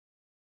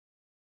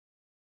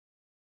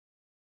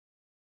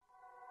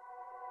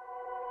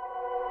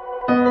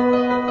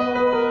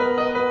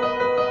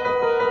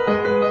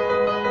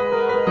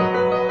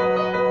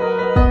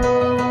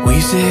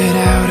set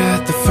out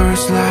at the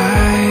first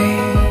light.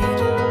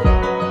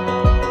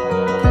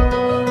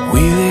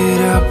 We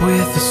lit up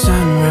with the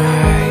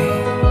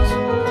sunrise.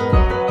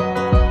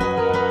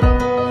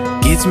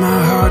 Gets my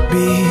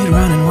heartbeat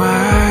running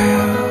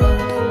wild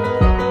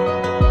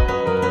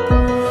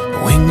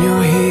when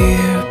you're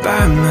here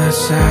by my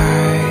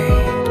side.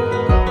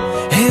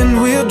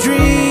 And we'll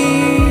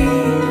dream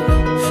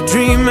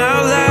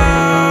out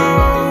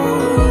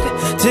loud.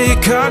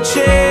 Take our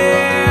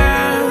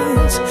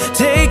chance,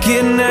 take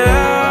it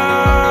now.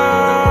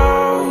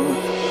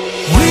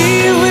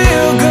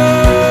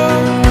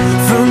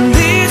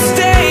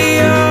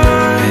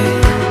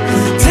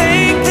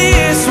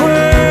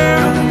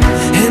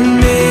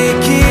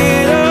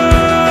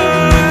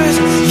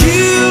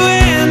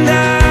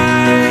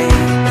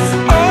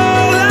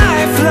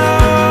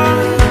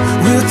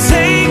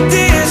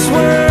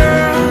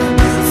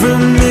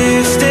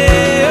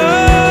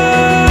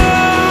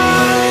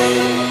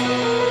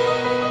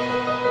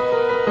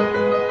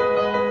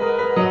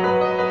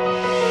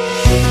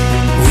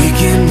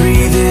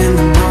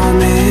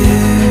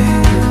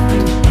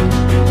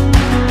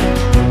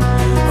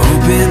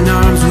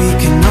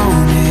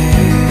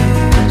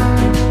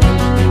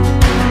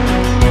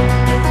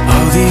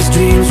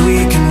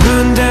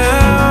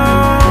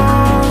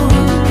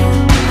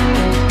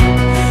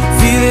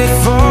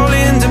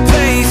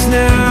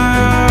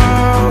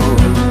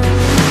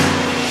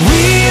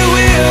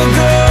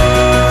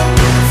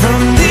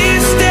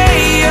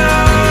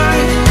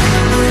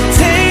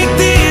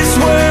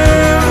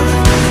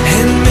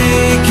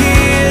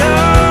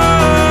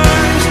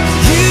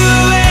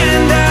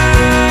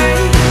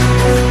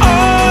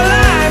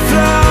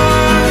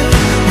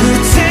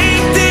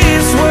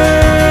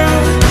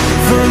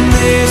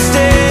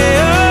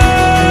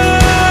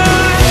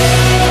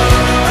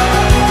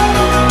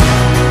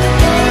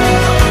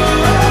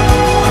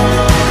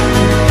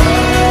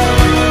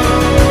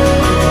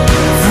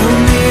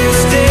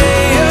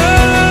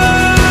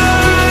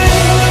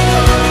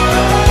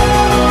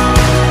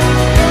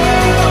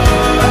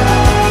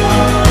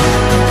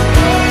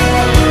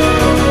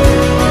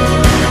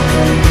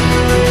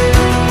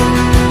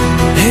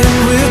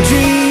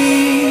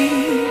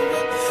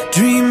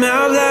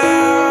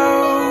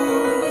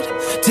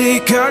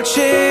 Take our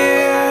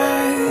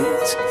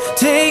chance,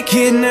 take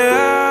it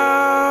now.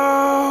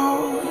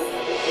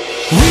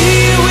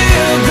 We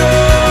will go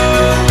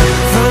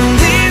from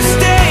this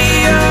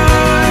day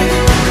on.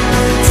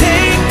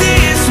 Take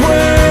this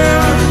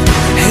world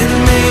and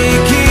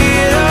make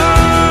it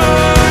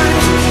ours.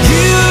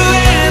 You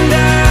and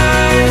I,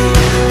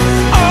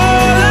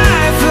 all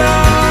life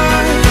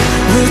long,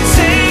 will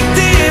take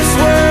this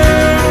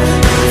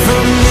world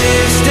from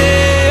this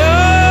day on.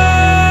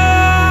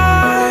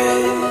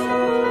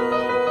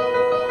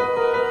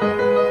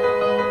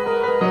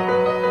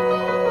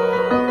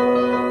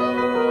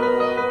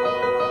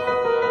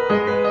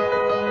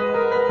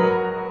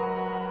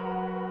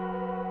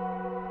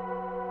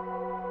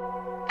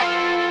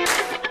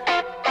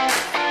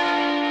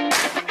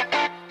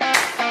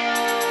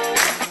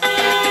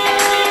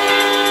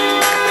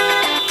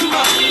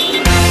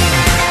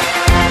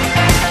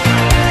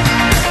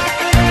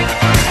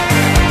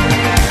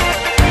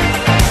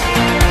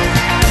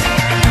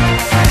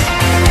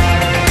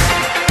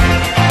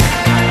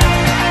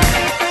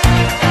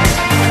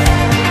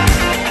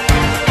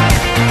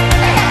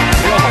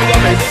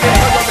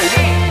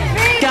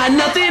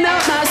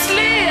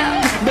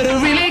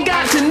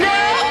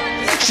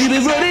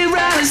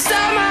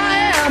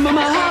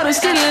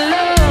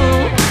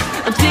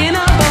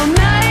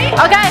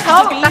 OK，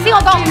 好，頭先我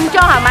講5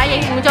張係咪？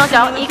影5張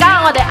相，而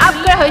家我哋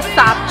upgrade 去10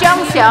張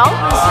相，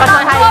實在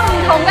係唔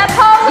同嘅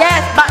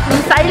pose。Yes， but 唔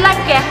使甩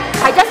嘅，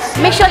係 just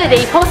make sure 你哋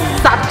post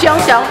 10張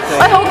相。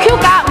喂，好 Q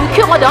㗎，唔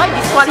Q 我哋可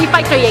以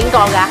disqualify 最影過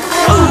㗎。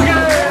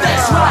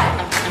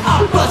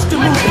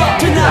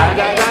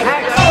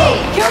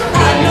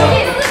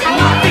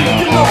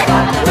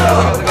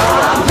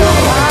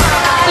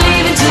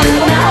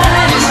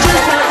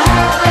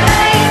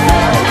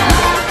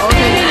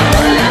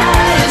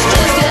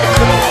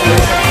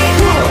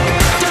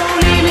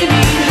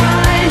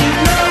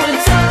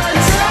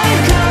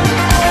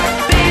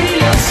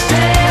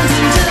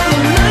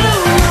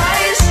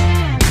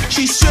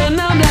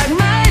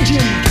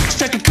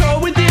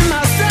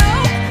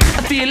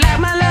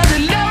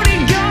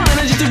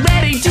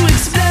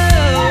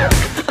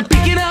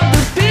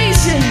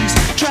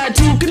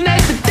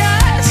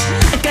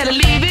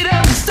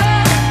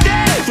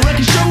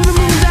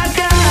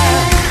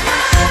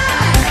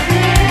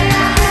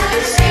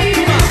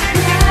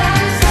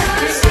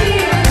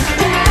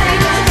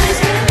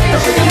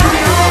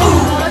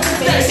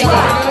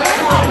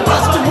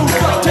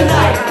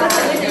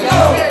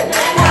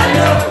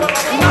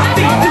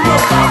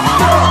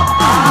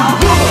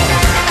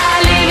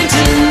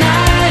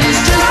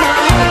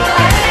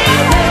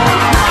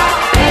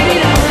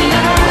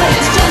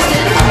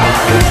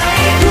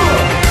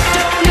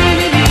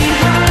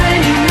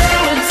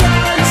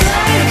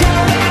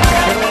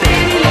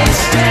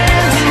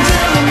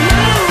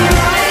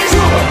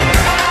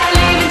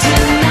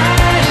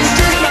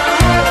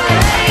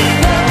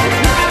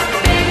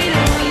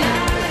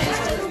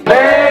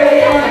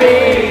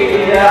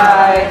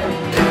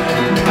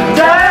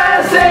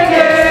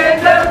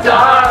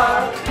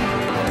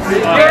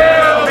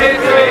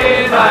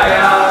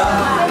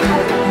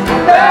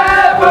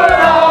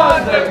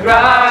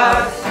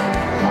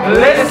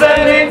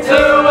listening to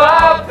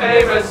our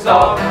favorite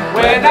song.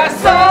 When I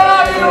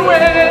saw you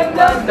in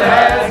the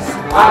nest,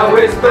 I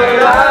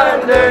whispered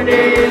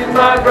underneath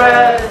my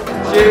breath,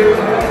 you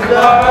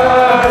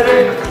heard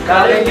it,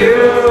 darling, you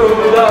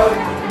look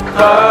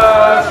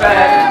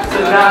perfect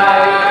tonight.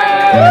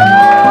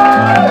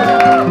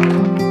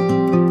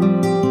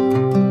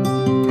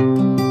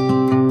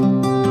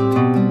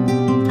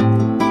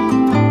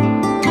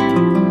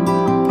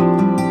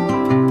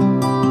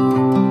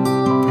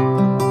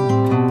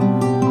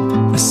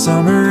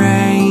 Summer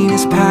rain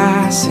is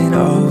passing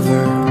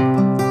over,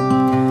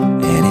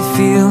 and it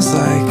feels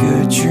like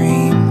a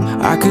dream.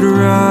 I could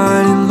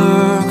run and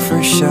look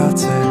for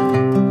shelter,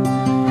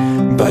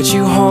 but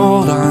you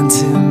hold on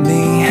to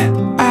me.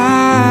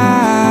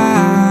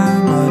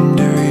 I'm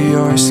under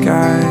your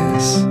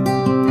skies.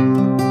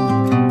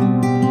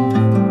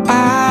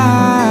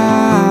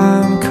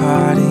 I'm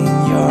caught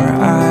in your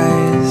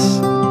eyes.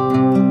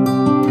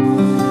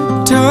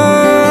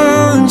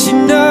 Don't you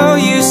know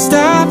you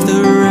stopped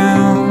the room?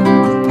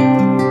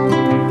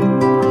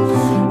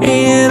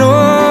 And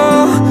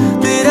all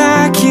that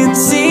I can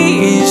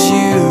see is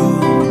you.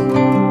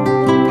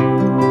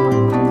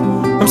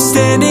 I'm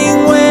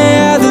standing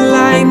where the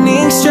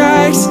lightning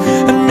strikes.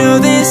 I know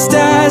this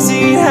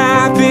doesn't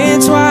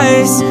happen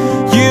twice.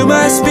 You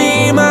must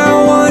be my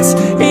once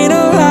in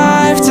a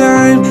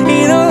lifetime,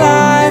 in a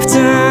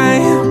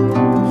lifetime.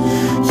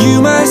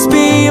 You must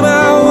be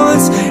my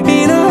once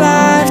in a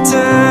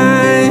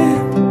lifetime.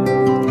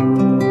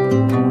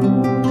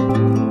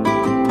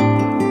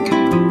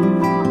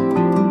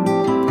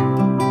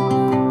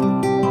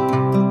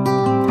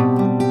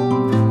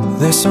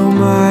 There's so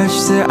much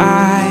that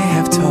I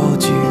have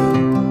told you,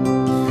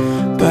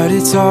 but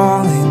it's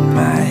all in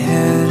my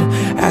head.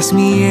 Ask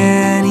me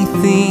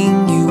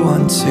anything you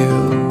want to,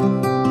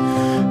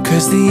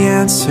 'cause the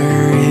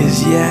answer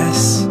is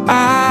yes.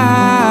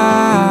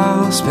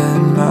 I'll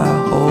spend my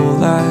whole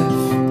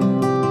life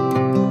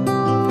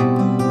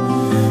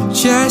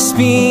just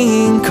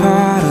being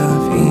caught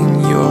up in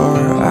your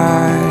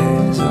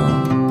eyes. Oh.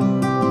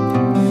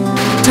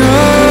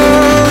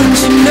 Don't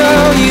you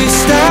know you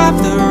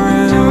stopped the room?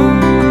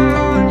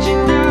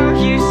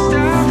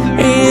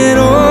 And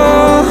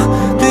all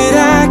that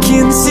I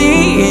can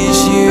see is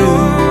you.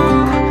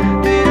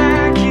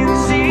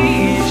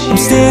 I'm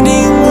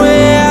standing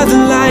where the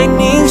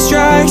lightning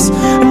strikes.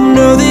 I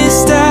know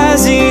this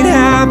doesn't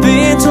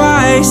happen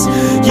twice.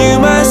 You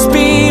must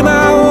be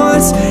my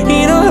once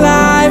in a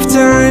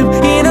lifetime,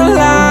 in a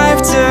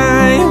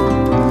lifetime.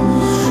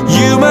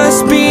 You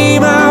must be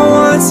my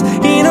once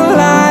in a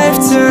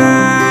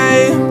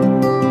lifetime.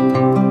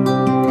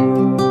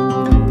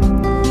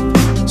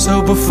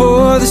 So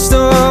before the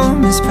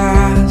storm is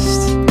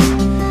past,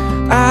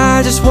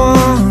 I just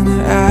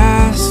wanna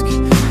ask,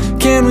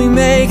 can we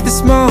make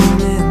this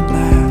moment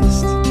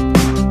last?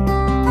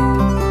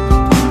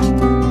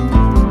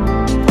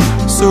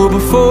 So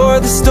before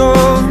the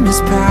storm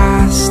is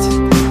past,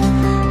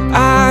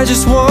 I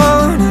just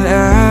wanna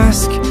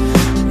ask,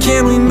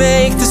 can we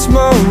make this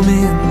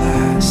moment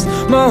last?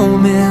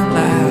 Moment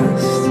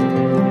last.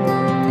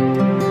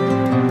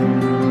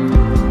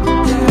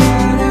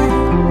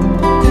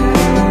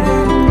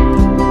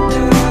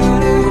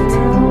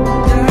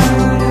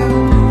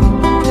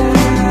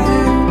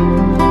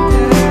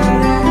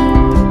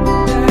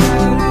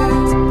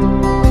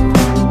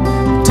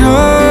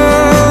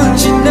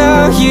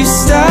 You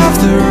stop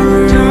the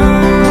room,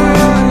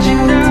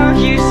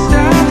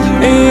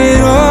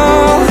 and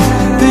all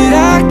that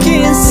I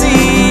can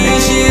see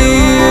is you.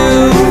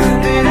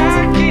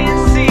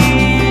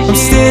 I'm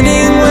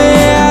standing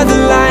where the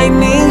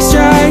lightning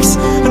strikes.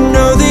 I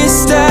know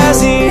this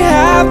doesn't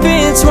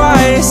happen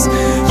twice.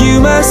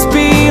 You must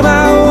be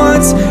my